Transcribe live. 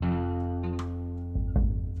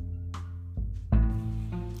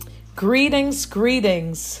Greetings,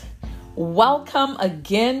 greetings. Welcome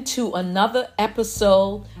again to another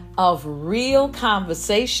episode of Real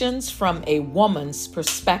Conversations from a Woman's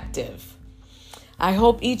Perspective. I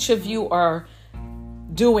hope each of you are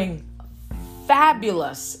doing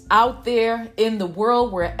fabulous out there in the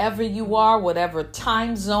world, wherever you are, whatever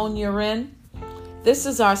time zone you're in. This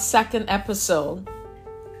is our second episode,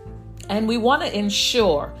 and we want to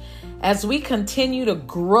ensure as we continue to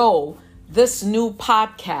grow this new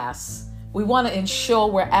podcast, we want to ensure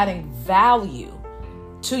we're adding value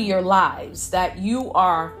to your lives, that you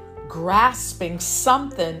are grasping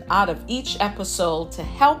something out of each episode to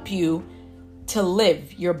help you to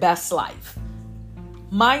live your best life.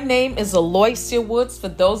 My name is Aloysia Woods. For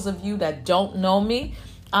those of you that don't know me,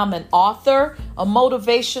 I'm an author, a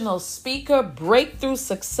motivational speaker, breakthrough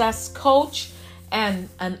success coach, and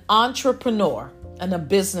an entrepreneur and a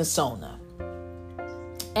business owner.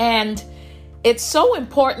 And it's so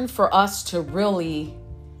important for us to really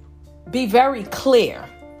be very clear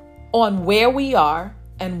on where we are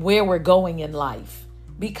and where we're going in life,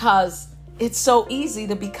 because it's so easy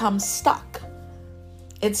to become stuck.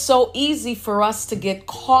 It's so easy for us to get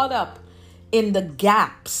caught up in the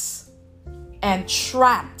gaps and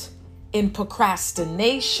trapped in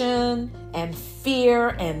procrastination and fear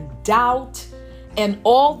and doubt and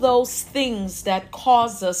all those things that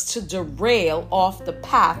cause us to derail off the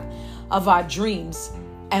path of our dreams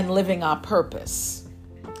and living our purpose.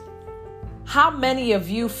 How many of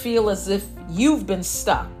you feel as if you've been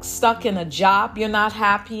stuck in a job you're not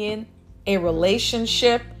happy in, a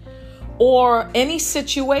relationship, or any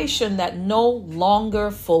situation that no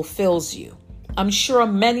longer fulfills you? I'm sure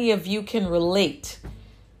many of you can relate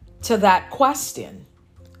to that question.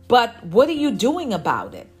 But what are you doing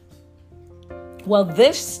about it? Well,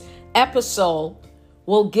 this episode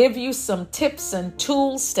will give you some tips and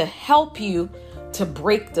tools to help you to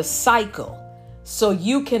break the cycle so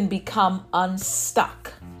you can become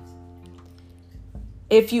unstuck.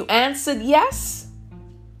 If you answered yes,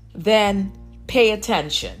 then pay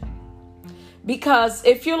attention. Because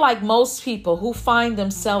if you're like most people who find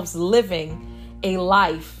themselves living a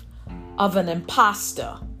life of an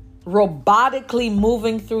imposter, robotically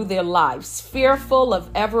moving through their lives, fearful of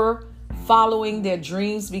ever following their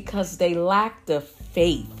dreams because they lack the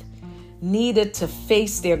faith needed to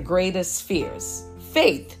face their greatest fears.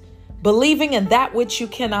 Faith, believing in that which you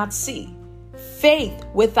cannot see. Faith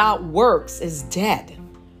without works is dead.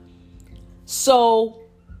 So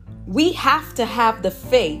we have to have the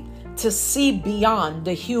faith to see beyond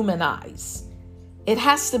the human eyes. It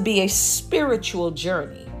has to be a spiritual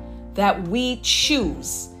journey that we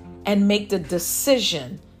choose and make the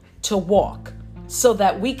decision to walk so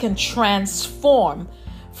that we can transform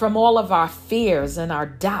from all of our fears and our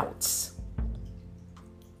doubts.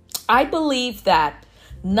 I believe that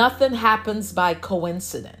nothing happens by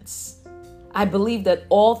coincidence. I believe that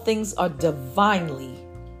all things are divinely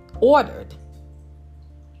ordered.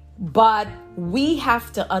 But we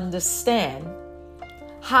have to understand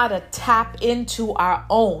how to tap into our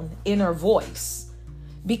own inner voice,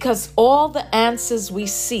 because all the answers we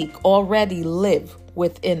seek already live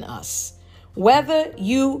within us. Whether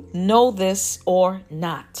you know this or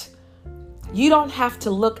not, you don't have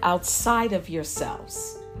to look outside of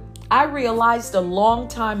yourselves. I realized a long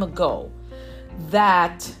time ago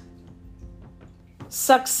that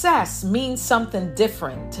success means something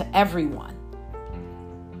different to everyone.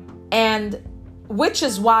 And which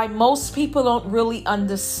is why most people don't really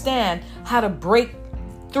understand how to break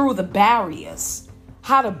through the barriers,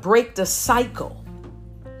 how to break the cycle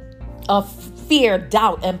of fear,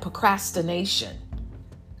 doubt, and procrastination.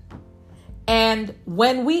 And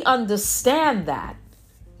when we understand that,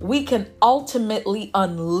 we can ultimately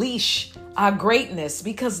unleash our greatness,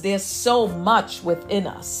 because there's so much within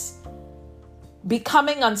us.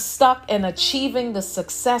 Becoming unstuck and achieving the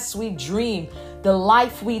success we dream, the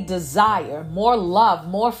life we desire, more love,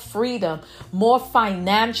 more freedom, more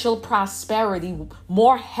financial prosperity,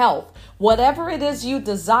 more health, whatever it is you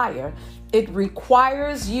desire, it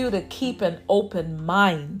requires you to keep an open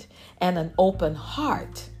mind and an open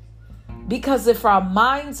heart. Because if our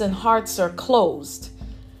minds and hearts are closed,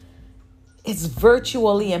 it's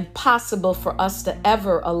virtually impossible for us to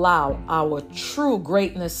ever allow our true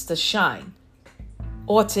greatness to shine,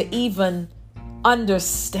 or to even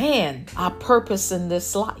understand our purpose in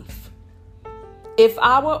this life. If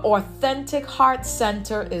our authentic heart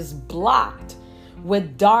center is blocked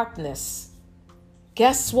with darkness,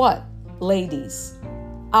 guess what, ladies?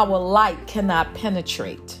 Our light cannot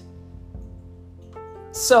penetrate.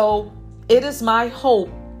 So it is my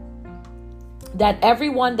hope that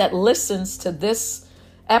everyone that listens to this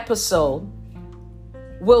episode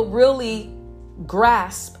will really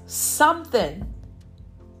grasp something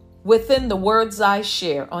within the words I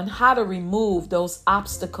share on how to remove those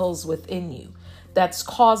obstacles within you that's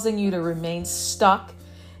causing you to remain stuck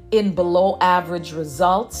in below average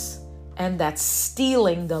results, and that's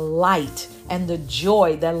stealing the light and the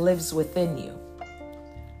joy that lives within you.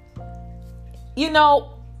 You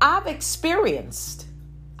know, I've experienced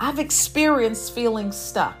feeling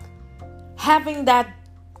stuck, having that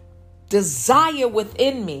desire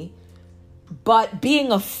within me, but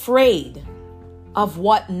being afraid of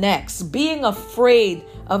what next, being afraid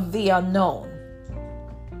of the unknown.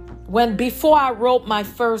 Before I wrote my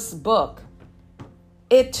first book,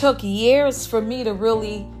 it took years for me to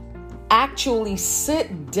really actually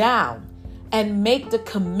sit down and make the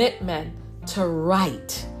commitment to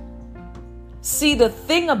write. See, the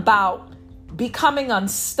thing about becoming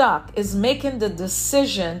unstuck is making the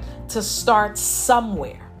decision to start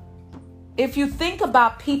somewhere. If you think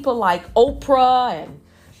about people like Oprah and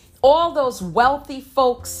all those wealthy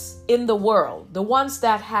folks in the world, the ones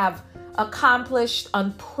that have accomplished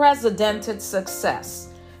unprecedented success,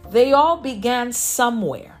 they all began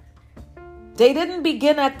somewhere. They didn't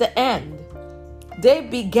begin at the end. They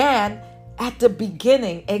began at the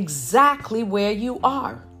beginning, exactly where you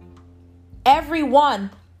are.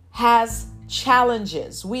 Everyone has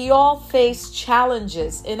challenges. We all face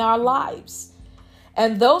challenges in our lives.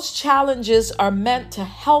 And those challenges are meant to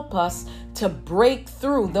help us to break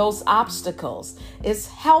through those obstacles.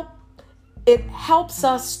 It helps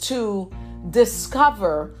us to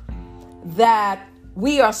discover that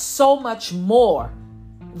we are so much more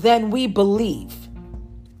than we believe,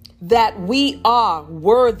 that we are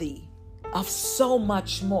worthy of so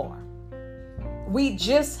much more. We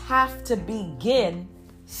just have to begin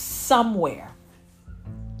somewhere.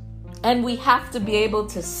 And we have to be able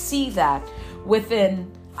to see that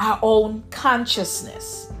within our own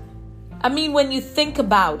consciousness. I mean, when you think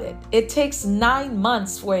about it, it takes 9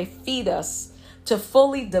 months for a fetus to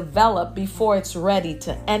fully develop before it's ready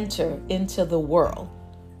to enter into the world,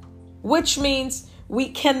 which means we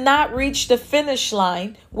cannot reach the finish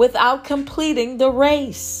line without completing the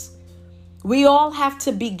race. We all have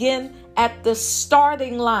to begin at the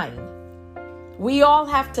starting line. We all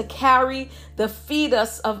have to carry the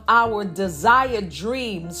fetus of our desired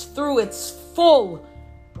dreams through its full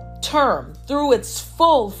term, through its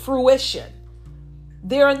full fruition.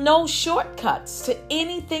 There are no shortcuts to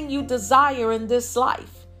anything you desire in this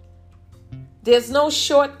life. There's no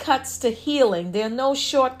shortcuts to healing. There are no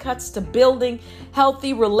shortcuts to building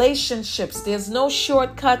healthy relationships. There's no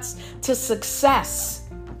shortcuts to success.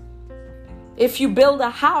 If you build a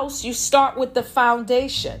house, you start with the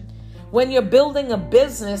foundation. When you're building a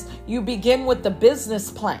business, you begin with the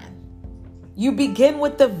business plan. You begin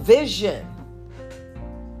with the vision.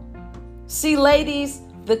 See, ladies,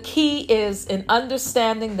 the key is in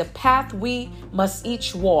understanding the path we must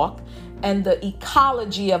each walk and the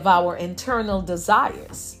ecology of our internal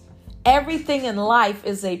desires. Everything in life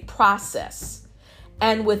is a process.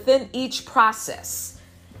 And within each process,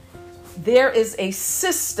 there is a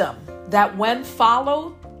system that, when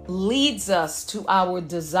followed, leads us to our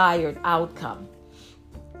desired outcome.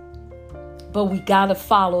 But we got to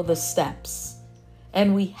follow the steps,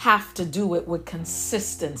 and we have to do it with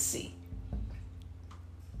consistency.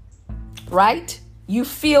 Right? You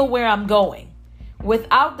feel where I'm going.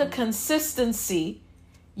 Without the consistency,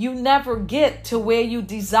 you never get to where you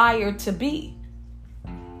desire to be.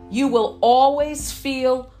 You will always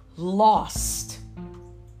feel lost.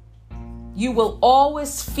 You will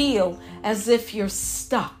always feel as if you're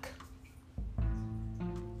stuck.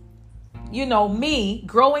 You know, me,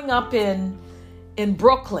 growing up in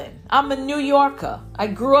Brooklyn, I'm a New Yorker. I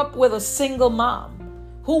grew up with a single mom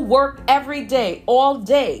who worked every day, all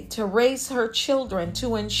day, to raise her children,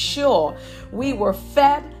 to ensure we were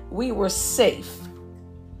fed, we were safe.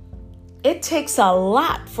 It takes a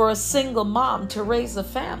lot for a single mom to raise a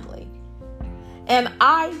family. And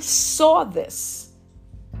I saw this.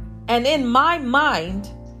 And in my mind,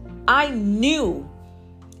 I knew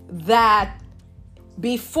that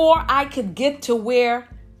before I could get to where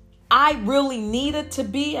I really needed to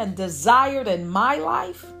be and desired in my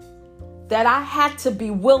life, that I had to be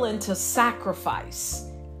willing to sacrifice.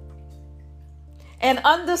 And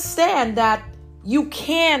understand that you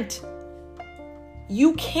can't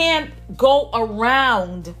go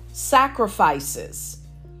around sacrifices.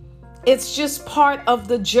 It's just part of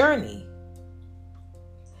the journey.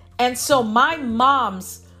 And so my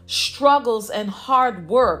mom's struggles and hard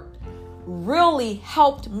work really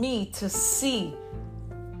helped me to see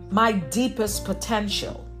my deepest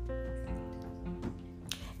potential.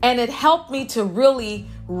 And it helped me to really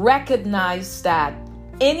recognize that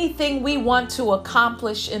anything we want to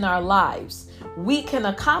accomplish in our lives, we can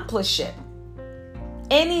accomplish it.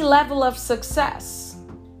 Any level of success.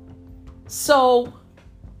 So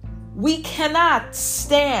we cannot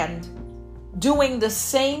stand doing the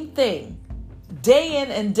same thing day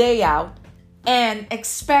in and day out and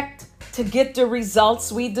expect to get the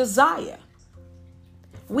results we desire.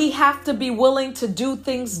 We have to be willing to do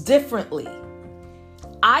things differently.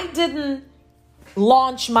 I didn't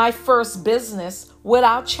launch my first business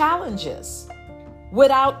without challenges,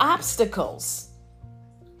 without obstacles.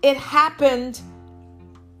 It happened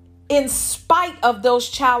in spite of those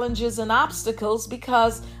challenges and obstacles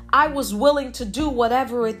because I was willing to do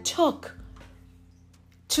whatever it took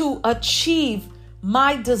to achieve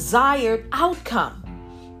my desired outcome.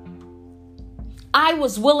 I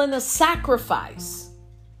was willing to sacrifice.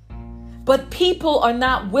 But people are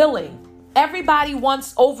not willing. Everybody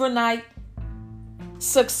wants overnight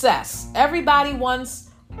success. Everybody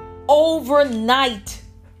wants overnight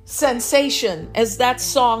sensation, as that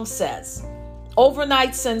song says.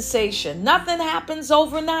 Overnight sensation. Nothing happens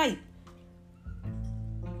overnight.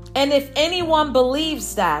 And if anyone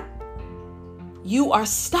believes that, you are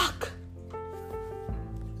stuck.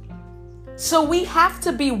 So we have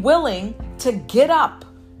to be willing to get up.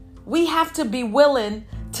 We have to be willing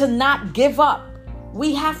to not give up.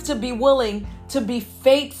 We have to be willing to be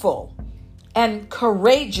faithful and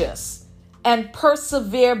courageous and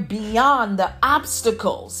persevere beyond the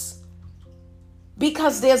obstacles,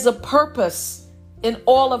 because there's a purpose in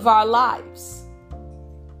all of our lives.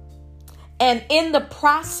 And in the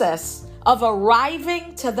process of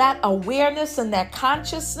arriving to that awareness and that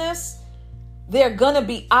consciousness, there are going to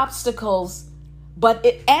be obstacles, but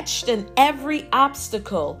etched in every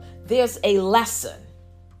obstacle, there's a lesson.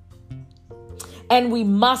 And we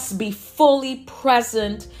must be fully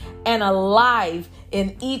present and alive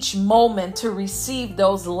in each moment to receive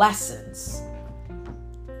those lessons.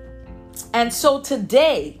 And so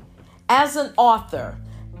today, as an author,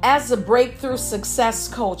 as a breakthrough success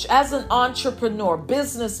coach, as an entrepreneur,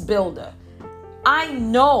 business builder, I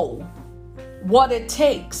know what it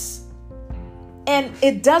takes. And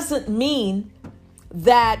it doesn't mean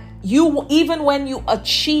that you, even when you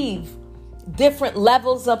achieve different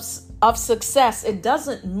levels of success, it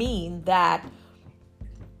doesn't mean that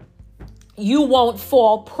you won't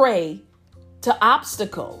fall prey to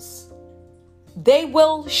obstacles. They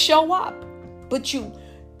will show up, but you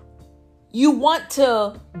want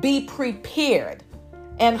to be prepared.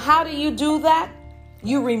 And how do you do that?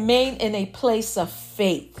 You remain in a place of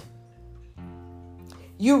faith.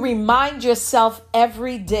 You remind yourself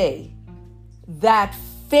every day that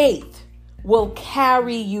faith will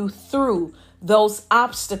carry you through those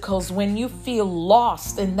obstacles when you feel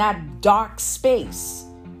lost in that dark space.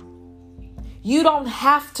 You don't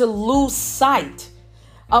have to lose sight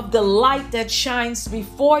of the light that shines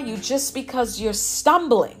before you just because you're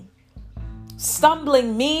stumbling.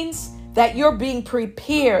 Stumbling means that you're being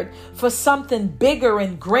prepared for something bigger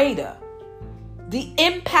and greater. The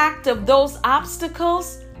impact of those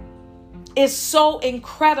obstacles is so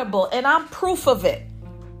incredible, and I'm proof of it.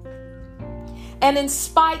 And in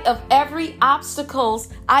spite of every obstacles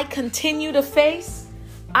I continue to face,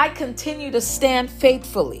 I continue to stand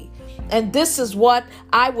faithfully. And this is what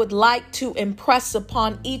I would like to impress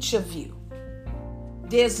upon each of you.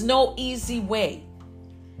 There's no easy way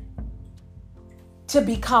to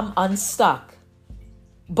become unstuck.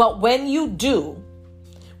 But when you do,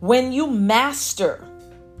 when you master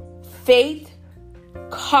faith,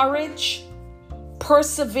 courage,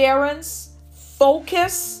 perseverance,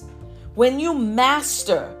 focus, when you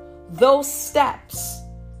master those steps,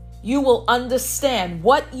 you will understand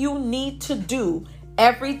what you need to do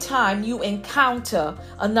every time you encounter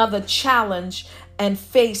another challenge and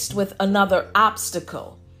faced with another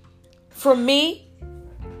obstacle. For me,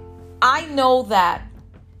 I know that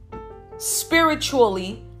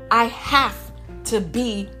spiritually, I have to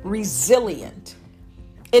be resilient.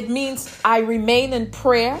 It means I remain in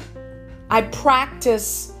prayer. I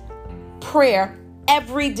practice prayer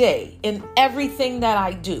every day in everything that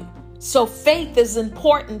I do. So faith is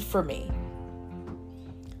important for me.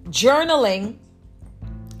 Journaling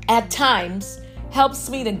at times helps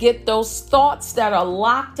me to get those thoughts that are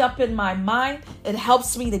locked up in my mind. It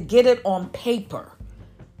helps me to get it on paper.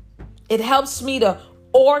 It helps me to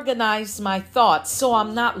organize my thoughts so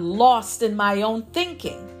I'm not lost in my own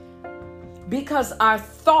thinking. Because our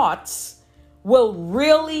thoughts will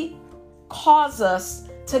really cause us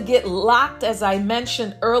to get locked, as I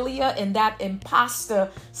mentioned earlier, in that imposter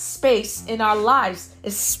space in our lives,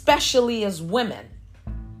 especially as women.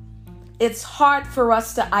 it's hard for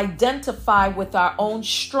us to identify with our own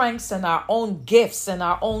strengths and our own gifts and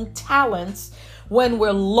our own talents when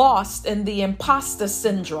we're lost in the imposter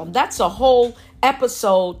syndrome. That's a whole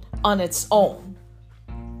episode on its own.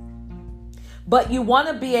 But you want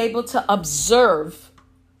to be able to observe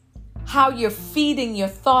how you're feeding your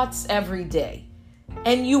thoughts every day.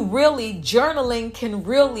 And journaling can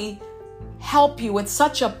really help you. It's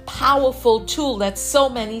such a powerful tool that so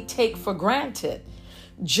many take for granted.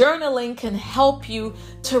 Journaling can help you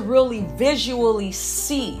to really visually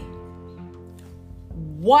see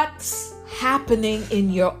what's happening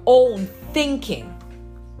in your own thinking.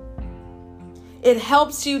 It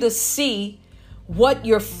helps you to see what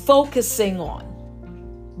you're focusing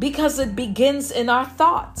on, because it begins in our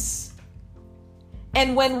thoughts.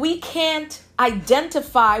 And when we can't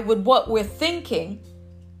identify with what we're thinking,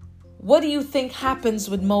 what do you think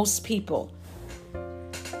happens with most people?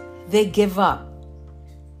 They give up.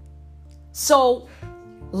 So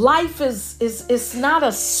life is not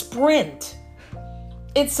a sprint.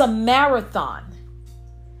 It's a marathon.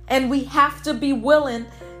 And we have to be willing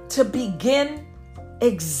to begin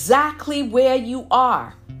exactly where you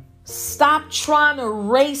are. Stop trying to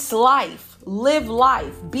race life. Live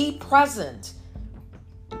life. Be present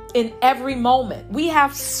in every moment. We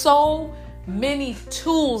have so many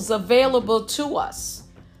tools available to us.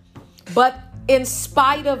 But in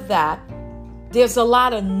spite of that, there's a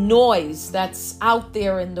lot of noise that's out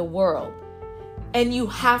there in the world. And you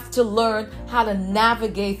have to learn how to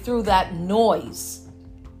navigate through that noise.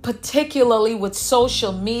 Particularly with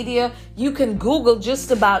social media, you can Google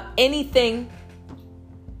just about anything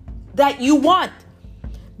that you want.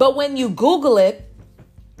 But when you Google it,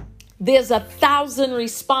 there's 1,000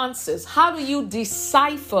 responses. How do you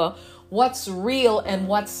decipher what's real and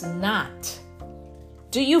what's not?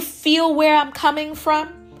 Do you feel where I'm coming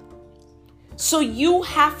from? So you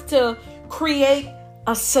have to create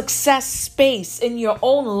a success space in your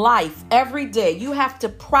own life every day. You have to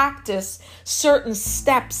practice certain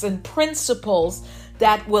steps and principles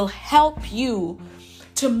that will help you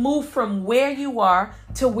to move from where you are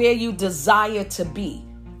to where you desire to be.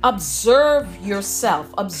 Observe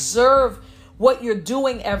yourself. Observe what you're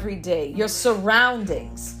doing every day, your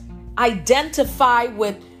surroundings. Identify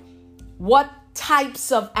with what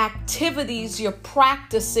types of activities you're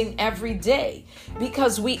practicing every day,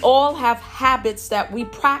 because we all have habits that we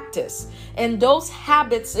practice, and those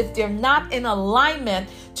habits, if they're not in alignment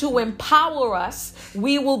to empower us,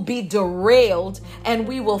 we will be derailed and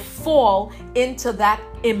we will fall into that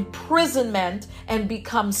imprisonment and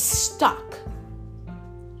become stuck.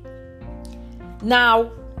 Now,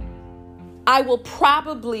 I will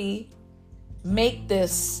probably make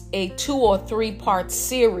this a 2 or 3 part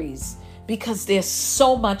series, because there's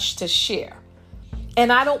so much to share.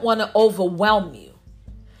 And I don't want to overwhelm you.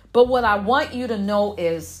 But what I want you to know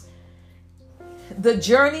is the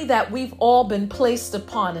journey that we've all been placed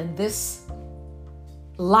upon in this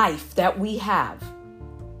life that we have.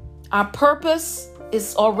 Our purpose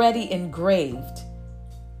is already engraved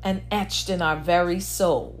and etched in our very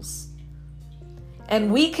souls.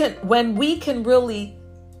 And when we can really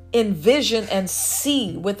envision and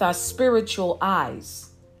see with our spiritual eyes,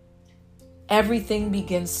 everything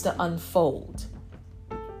begins to unfold.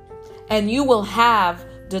 And you will have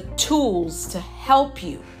the tools to help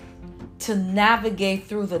you to navigate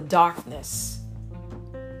through the darkness.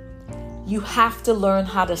 You have to learn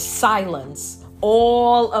how to silence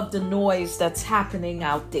all of the noise that's happening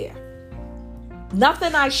out there.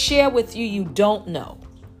 Nothing I share with you, you don't know.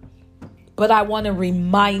 But I want to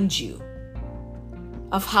remind you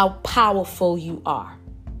of how powerful you are.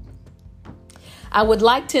 I would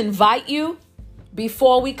like to invite you,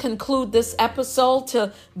 before we conclude this episode,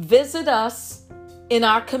 to visit us in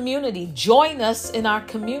our community. Join us in our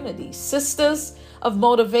community, Sisters of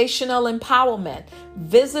Motivational Empowerment.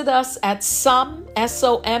 Visit us at SOME,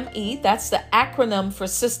 S-O-M-E, that's the acronym for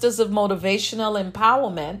Sisters of Motivational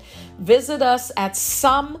Empowerment. Visit us at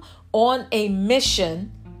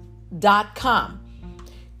someonamission.com.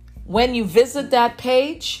 When you visit that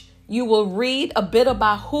page, you will read a bit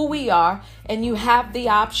about who we are, and you have the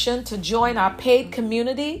option to join our paid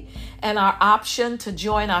community and our option to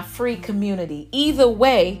join our free community. Either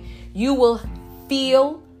way, you will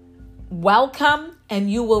feel welcome and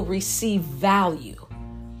you will receive value.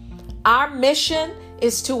 Our mission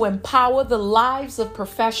is to empower the lives of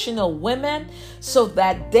professional women so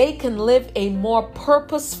that they can live a more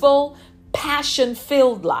purposeful,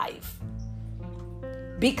 passion-filled life.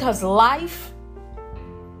 Because life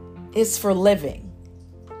is for living.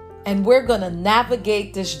 And we're going to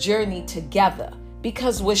navigate this journey together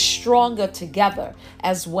because we're stronger together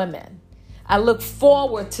as women. I look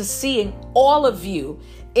forward to seeing all of you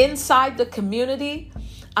inside the community.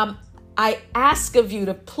 I ask of you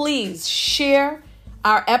to please share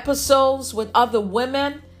our episodes with other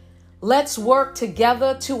women. Let's work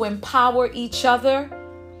together to empower each other,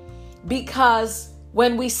 because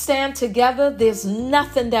when we stand together, there's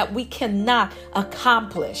nothing that we cannot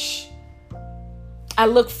accomplish. I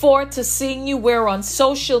look forward to seeing you. We're on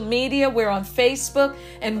social media. We're on Facebook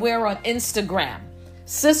and we're on Instagram.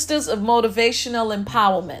 Sisters of Motivational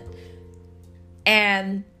Empowerment.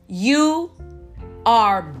 And you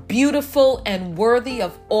are beautiful and worthy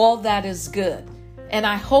of all that is good. And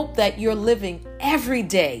I hope that you're living every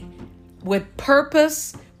day with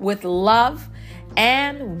purpose, with love,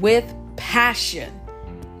 and with passion.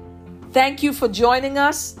 Thank you for joining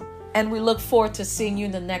us, and we look forward to seeing you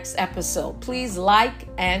in the next episode. Please like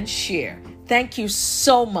and share. Thank you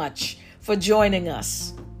so much for joining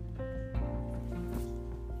us.